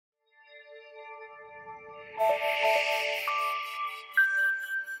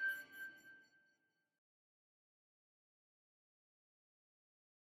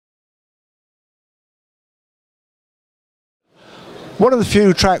One of the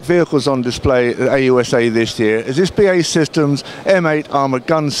few tracked vehicles on display at AUSA this year is this BAE Systems M8 armoured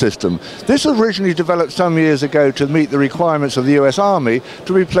gun system. This was originally developed some years ago to meet the requirements of the US Army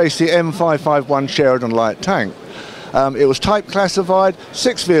to replace the M551 Sheridan light tank. It was type classified,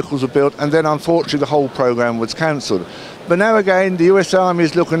 6 vehicles were built, and then unfortunately the whole programme was cancelled. But now again the US Army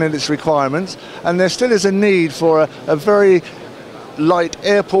is looking at its requirements, and there still is a need for a very light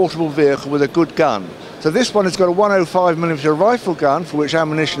air portable vehicle with a good gun. So this one has got a 105mm rifle gun for which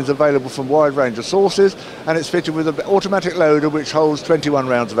ammunition is available from a wide range of sources, and it's fitted with an automatic loader which holds 21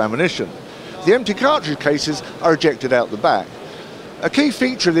 rounds of ammunition. The empty cartridge cases are ejected out the back. A key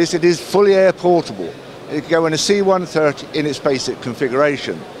feature of this, it is fully air portable. It can go in a C-130 in its basic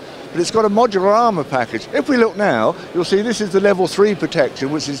configuration. But it's got a modular armour package. If we look now, you'll see this is the level 3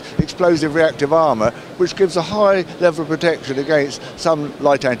 protection, which is explosive reactive armour, which gives a high level of protection against some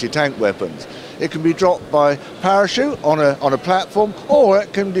light anti-tank weapons. It can be dropped by parachute on a platform, or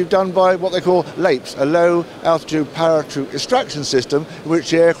it can be done by what they call LAPES, a low altitude parachute extraction system, in which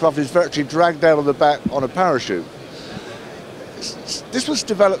the aircraft is virtually dragged out of the back on a parachute. This was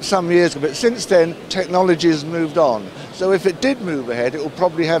developed some years ago, but since then technology has moved on. So if it did move ahead, it will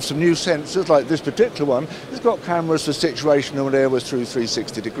probably have some new sensors, like this particular one. It's got cameras for situational airways through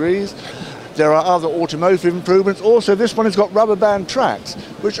 360 degrees. There are other automotive improvements. Also, this one has got rubber band tracks,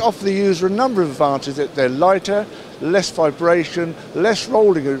 which offer the user a number of advantages. They're lighter, less vibration, less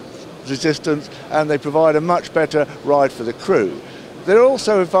rolling resistance, and they provide a much better ride for the crew. There are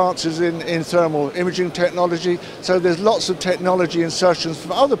also advances in thermal imaging technology, so there's lots of technology insertions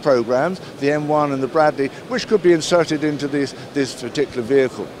from other programs, the M1 and the Bradley, which could be inserted into this particular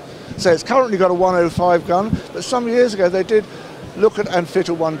vehicle. So it's currently got a 105 gun, but some years ago they did look at and fit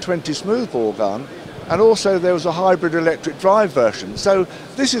a 120 smoothbore gun, and also there was a hybrid electric drive version. So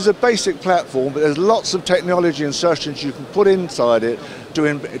this is a basic platform, but there's lots of technology insertions you can put inside it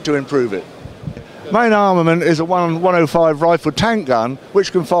to improve it. Main armament is a 105 rifle tank gun,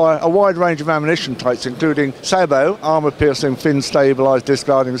 which can fire a wide range of ammunition types, including sabot, armour-piercing, fin-stabilised,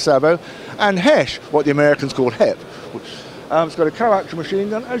 discarding sabot, and HESH, what the Americans call HEP. It's got a coaxial machine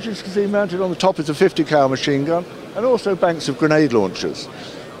gun. As you can see, mounted on the top is a 50 cal machine gun, and also banks of grenade launchers.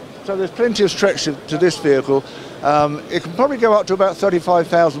 So there's plenty of stretch to this vehicle. It can probably go up to about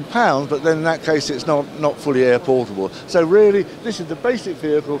 £35,000, but then in that case it's not fully air portable. So really, this is the basic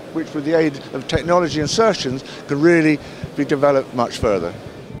vehicle which, with the aid of technology insertions, can really be developed much further.